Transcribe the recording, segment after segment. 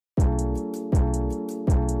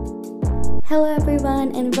Hello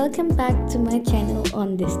everyone and welcome back to my channel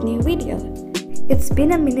on this new video. It's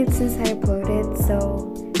been a minute since I uploaded,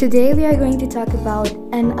 so today we are going to talk about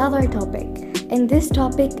another topic, and this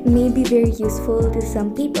topic may be very useful to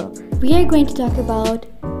some people. We are going to talk about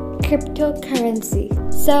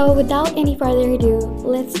cryptocurrency. So without any further ado,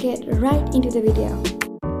 let's get right into the video.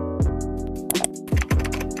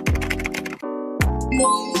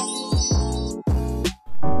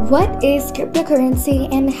 What is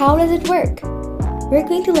cryptocurrency and how does it work? We're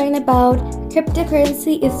going to learn about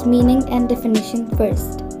cryptocurrency, its meaning and definition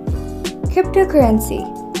first. Cryptocurrency,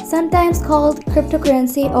 sometimes called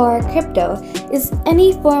cryptocurrency or crypto, is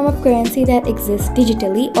any form of currency that exists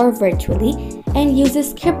digitally or virtually and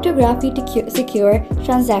uses cryptography to secure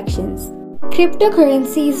transactions.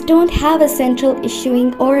 Cryptocurrencies don't have a central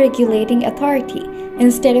issuing or regulating authority,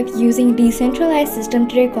 instead of using decentralized system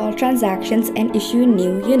to record transactions and issue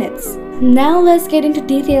new units. Now let's get into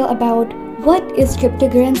detail about what is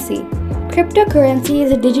cryptocurrency. Cryptocurrency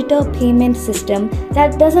is a digital payment system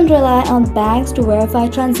that doesn't rely on banks to verify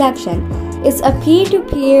transactions. It's a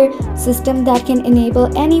peer-to-peer system that can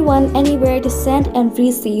enable anyone anywhere to send and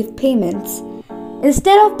receive payments.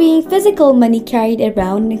 Instead of being physical money carried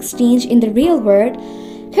around and exchanged in the real world,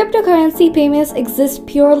 cryptocurrency payments exist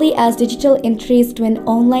purely as digital entries to an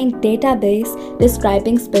online database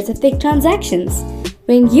describing specific transactions.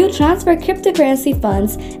 When you transfer cryptocurrency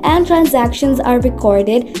funds and transactions are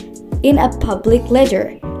recorded in a public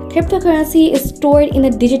ledger, cryptocurrency is stored in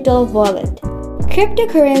a digital wallet.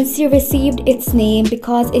 Cryptocurrency received its name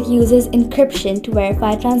because it uses encryption to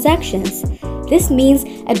verify transactions. This means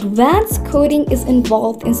advanced coding is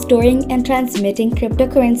involved in storing and transmitting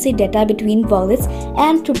cryptocurrency data between wallets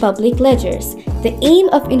and to public ledgers. The aim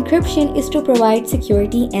of encryption is to provide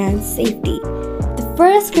security and safety. The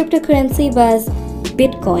first cryptocurrency was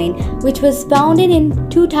Bitcoin, which was founded in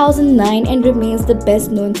 2009 and remains the best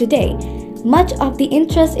known today. Much of the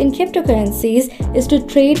interest in cryptocurrencies is to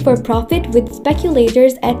trade for profit, with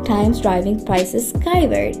speculators at times driving prices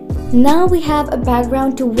skyward. Now we have a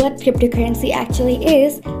background to what cryptocurrency actually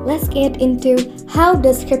is. Let's get into how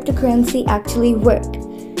does cryptocurrency actually work.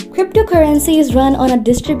 Cryptocurrency is run on a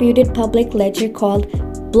distributed public ledger called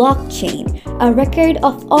blockchain, a record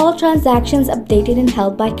of all transactions updated and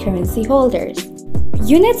held by currency holders.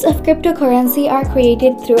 Units of cryptocurrency are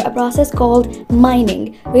created through a process called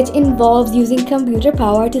mining, which involves using computer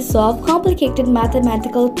power to solve complicated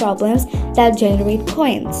mathematical problems that generate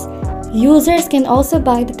coins. Users can also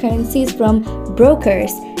buy the currencies from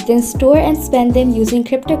brokers, then store and spend them using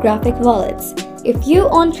cryptographic wallets. If you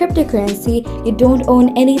own cryptocurrency, you don't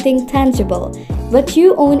own anything tangible. What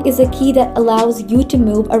you own is a key that allows you to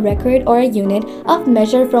move a record or a unit of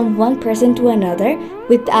measure from one person to another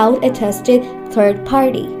without a trusted third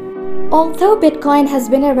party. Although Bitcoin has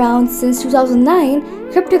been around since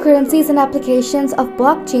 2009, cryptocurrencies and applications of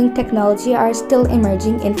blockchain technology are still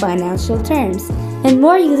emerging in financial terms, and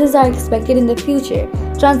more uses are expected in the future.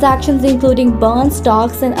 Transactions including bonds,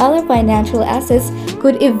 stocks, and other financial assets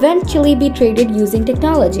could eventually be traded using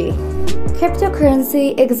technology.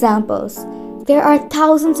 Cryptocurrency examples. There are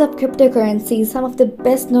thousands of cryptocurrencies. Some of the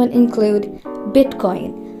best known include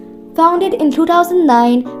Bitcoin. Founded in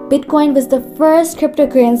 2009, Bitcoin was the first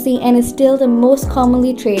cryptocurrency and is still the most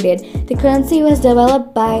commonly traded. The currency was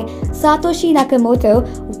developed by Satoshi Nakamoto,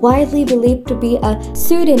 widely believed to be a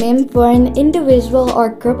pseudonym for an individual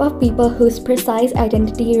or group of people whose precise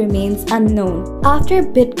identity remains unknown. After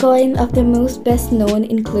Bitcoin, of the most best known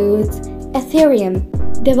includes Ethereum.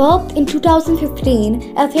 Developed in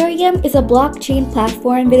 2015, Ethereum is a blockchain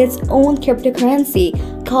platform with its own cryptocurrency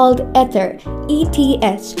called Ether,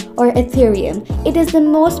 ETH, or Ethereum. It is the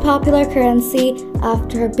most popular currency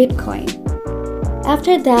after Bitcoin.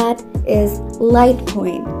 After that is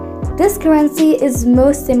Litecoin. This currency is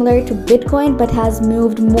most similar to Bitcoin but has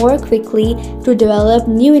moved more quickly to develop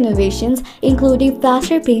new innovations, including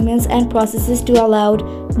faster payments and processes to allow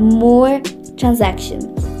more transactions.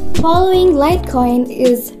 Following Litecoin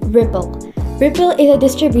is Ripple. Ripple is a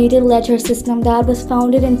distributed ledger system that was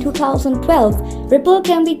founded in 2012. Ripple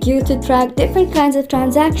can be used to track different kinds of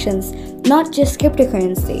transactions, not just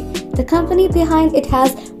cryptocurrency. The company behind it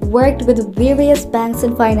has worked with various banks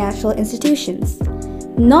and financial institutions.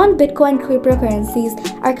 Non-Bitcoin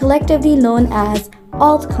cryptocurrencies are collectively known as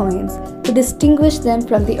altcoins to distinguish them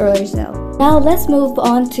from the original. Now let's move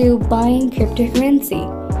on to buying cryptocurrency.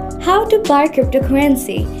 How to buy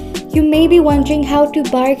cryptocurrency? You may be wondering how to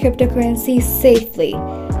buy cryptocurrency safely.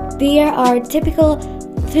 There are typical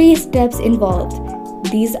 3 steps involved.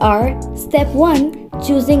 These are: Step 1.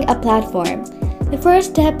 Choosing a platform. The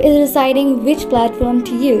first step is deciding which platform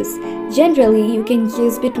to use. Generally, you can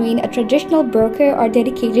choose between a traditional broker or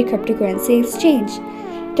dedicated cryptocurrency exchange.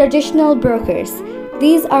 Traditional brokers.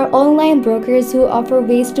 These are online brokers who offer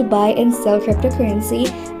ways to buy and sell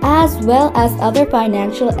cryptocurrency as well as other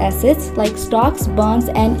financial assets like stocks, bonds,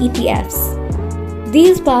 and ETFs.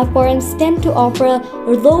 These platforms tend to offer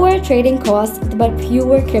lower trading costs but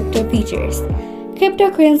fewer crypto features.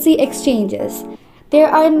 Cryptocurrency exchanges. There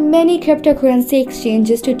are many cryptocurrency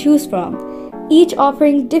exchanges to choose from, each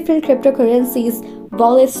offering different cryptocurrencies,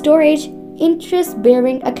 wallet storage,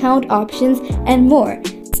 interest-bearing account options, and more.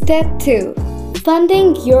 Step 2.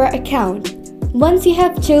 Funding your account. Once you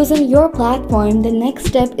have chosen your platform, the next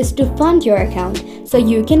step is to fund your account so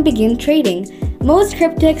you can begin trading. Most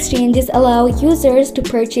crypto exchanges allow users to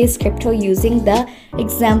purchase crypto using the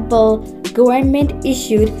example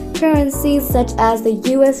government-issued currencies such as the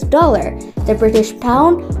US dollar, the British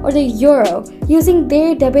pound, or the euro using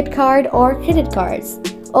their debit card or credit cards.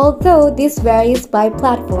 Although this varies by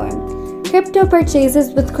platform. Crypto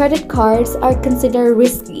purchases with credit cards are considered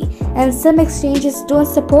risky, and some exchanges don't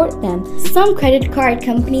support them. Some credit card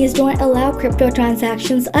companies don't allow crypto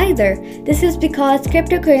transactions either. This is because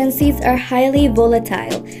cryptocurrencies are highly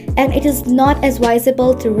volatile, and it is not as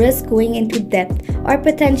advisable to risk going into debt or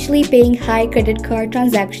potentially paying high credit card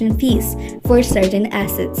transaction fees for certain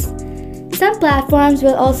assets. Some platforms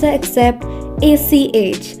will also accept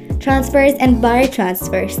ACH, transfers and wire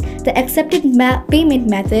transfers. The accepted payment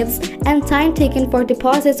methods and time taken for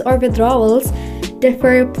deposits or withdrawals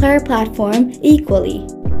differ per platform equally.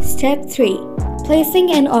 Step 3.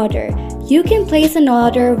 Placing an order. You can place an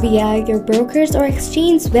order via your broker's or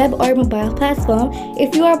exchange web or mobile platform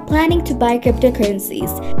if you are planning to buy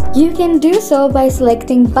cryptocurrencies. You can do so by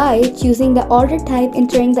selecting Buy, choosing the order type,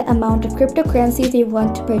 entering the amount of cryptocurrencies you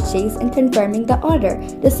want to purchase, and confirming the order.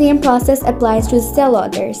 The same process applies to sell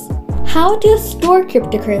orders. How to store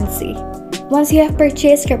cryptocurrency? Once you have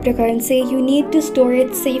purchased cryptocurrency, you need to store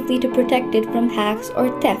it safely to protect it from hacks or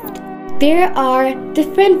theft. There are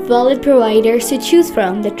different wallet providers to choose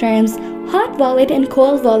from. The terms hot wallet and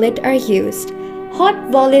cold wallet are used. Hot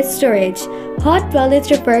wallet storage. Hot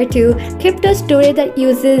wallets refer to crypto storage that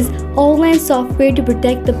uses online software to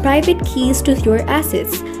protect the private keys to your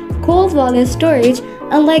assets. Cold wallet storage.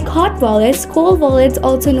 Unlike hot wallets, cold wallets,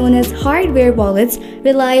 also known as hardware wallets,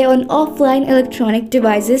 rely on offline electronic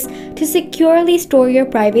devices to securely store your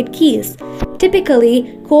private keys.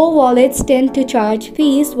 Typically, cold wallets tend to charge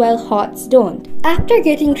fees while hots don't. After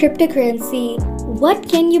getting cryptocurrency, what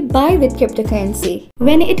can you buy with cryptocurrency?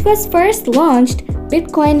 When it was first launched,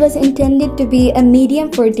 Bitcoin was intended to be a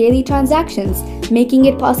medium for daily transactions, making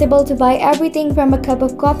it possible to buy everything from a cup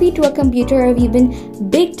of coffee to a computer or even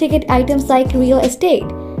big-ticket items like real estate.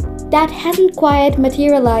 That hasn't quite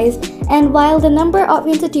materialized, and while the number of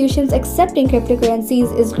institutions accepting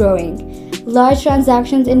cryptocurrencies is growing, large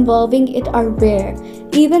transactions involving it are rare.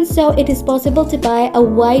 Even so, it is possible to buy a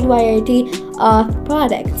wide variety of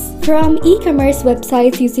products. From e-commerce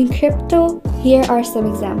websites using crypto, here are some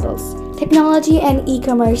examples. Technology and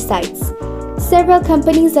e-commerce sites. Several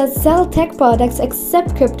companies that sell tech products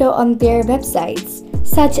accept crypto on their websites,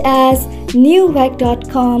 such as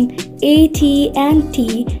newegg.com,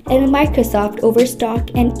 AT&T, and Microsoft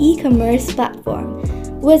Overstock, an e-commerce platform,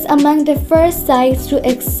 was among the first sites to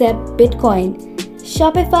accept Bitcoin.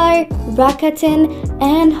 Shopify, Rakuten,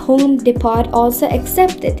 and Home Depot also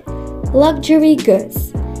accept it. Luxury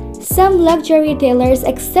goods. Some luxury retailers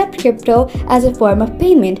accept crypto as a form of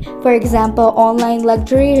payment. For example, online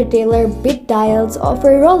luxury retailer BitDials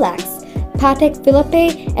offer Rolex, Patek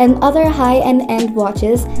Philippe, and other high-end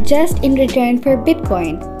watches just in return for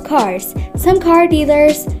Bitcoin. Cars. Some car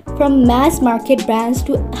dealers, from mass market brands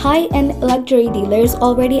to high-end luxury dealers,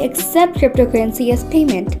 already accept cryptocurrency as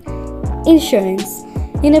payment. Insurance.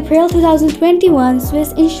 In April 2021,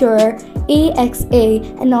 Swiss insurer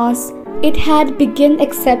AXA announced it had begun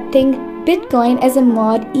accepting Bitcoin as a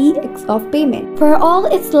mode of payment for all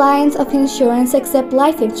its lines of insurance except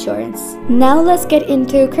life insurance. Now let's get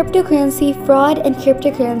into cryptocurrency fraud and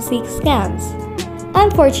cryptocurrency scams.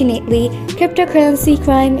 Unfortunately, cryptocurrency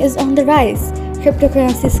crime is on the rise.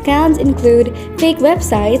 Cryptocurrency scams include fake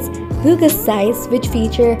websites, bogus sites which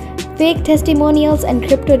feature fake testimonials and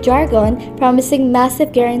crypto jargon promising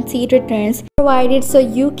massive guaranteed returns provided so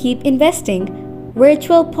you keep investing.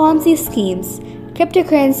 Virtual Ponzi schemes.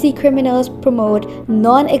 Cryptocurrency criminals promote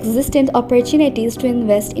non-existent opportunities to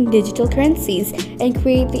invest in digital currencies and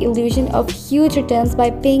create the illusion of huge returns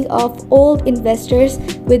by paying off old investors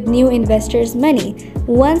with new investors' money.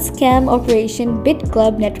 One scam operation,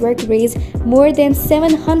 BitClub Network, raised more than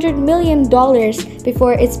 $700 million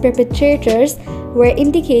before its perpetrators were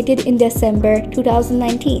indicated in December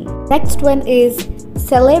 2019. Next one is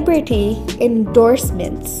celebrity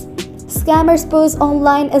endorsements. Scammers pose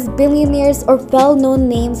online as billionaires or well-known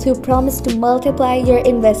names who promise to multiply your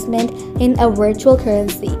investment in a virtual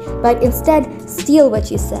currency, but instead steal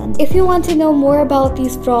what you send. If you want to know more about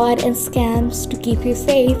these fraud and scams to keep you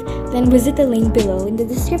safe, then visit the link below in the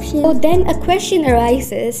description. So then a question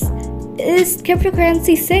arises, is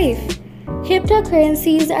cryptocurrency safe?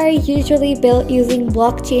 Cryptocurrencies are usually built using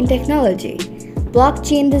blockchain technology.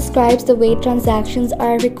 Blockchain describes the way transactions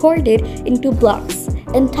are recorded into blocks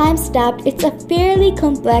and time-stamped. It's a fairly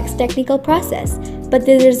complex technical process, but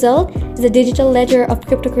the result is a digital ledger of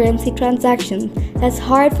cryptocurrency transactions that's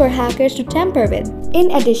hard for hackers to tamper with.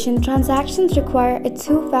 In addition, transactions require a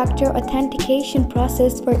two-factor authentication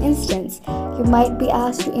process. For instance, you might be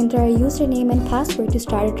asked to enter a username and password to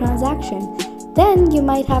start a transaction. Then you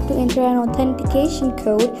might have to enter an authentication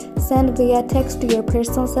code sent via text to your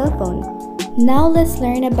personal cell phone. Now let's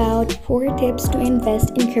learn about 4 tips to invest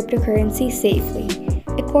in cryptocurrency safely.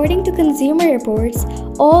 According to Consumer Reports,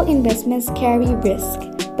 all investments carry risk,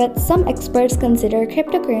 but some experts consider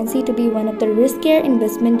cryptocurrency to be one of the riskier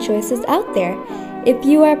investment choices out there. If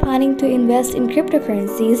you are planning to invest in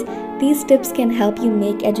cryptocurrencies, these tips can help you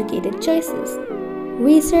make educated choices.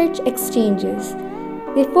 Research exchanges.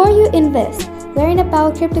 Before you invest, learn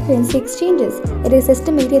about cryptocurrency exchanges. It is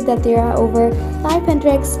estimated that there are over 500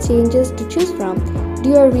 exchanges to choose from. Do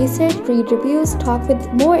your research, read reviews, talk with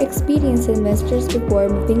more experienced investors before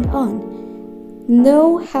moving on.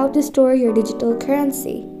 Know how to store your digital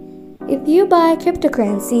currency. If you buy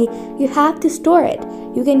cryptocurrency, you have to store it.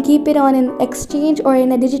 You can keep it on an exchange or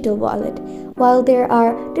in a digital wallet. While there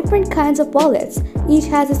are different kinds of wallets, each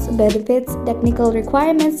has its benefits, technical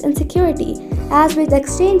requirements, and security. As with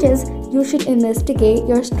exchanges, you should investigate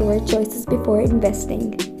your storage choices before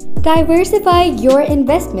investing. Diversify your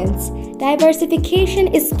investments. Diversification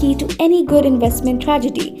is key to any good investment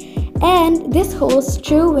strategy. And this holds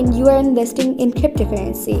true when you are investing in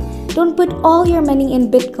cryptocurrency. Don't put all your money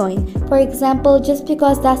in Bitcoin. For example, just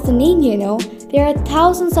because that's the name you know, there are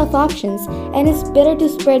thousands of options, and it's better to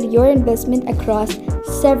spread your investment across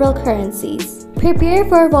several currencies. Prepare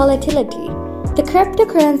for volatility. The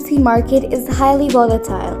cryptocurrency market is highly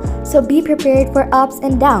volatile, so be prepared for ups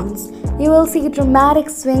and downs. You will see dramatic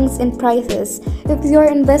swings in prices. If your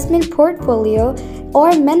investment portfolio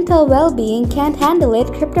or mental well-being can't handle it,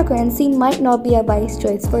 cryptocurrency might not be a wise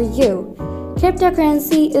choice for you.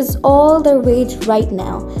 Cryptocurrency is all the rage right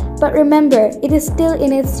now, but remember, it is still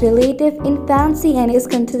in its relative infancy and is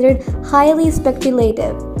considered highly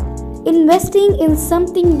speculative. Investing in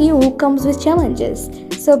something new comes with challenges,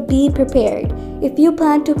 so be prepared. If you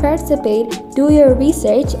plan to participate, do your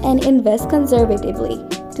research and invest conservatively.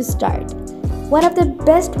 To start, one of the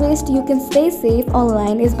best ways you can stay safe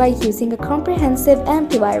online is by using a comprehensive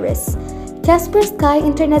antivirus. Types+guide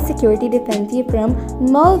Internet Security defends you from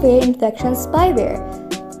malware infection, spyware,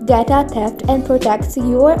 data theft, and protects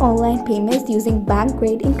your online payments using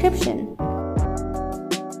bank-grade encryption.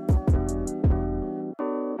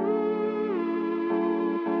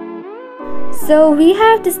 So we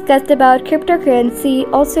have discussed about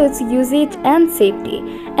cryptocurrency, also its usage and safety,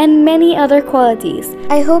 and many other qualities.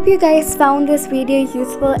 I hope you guys found this video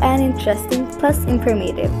useful and interesting plus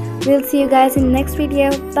informative. We'll see you guys in the next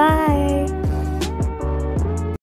video. Bye!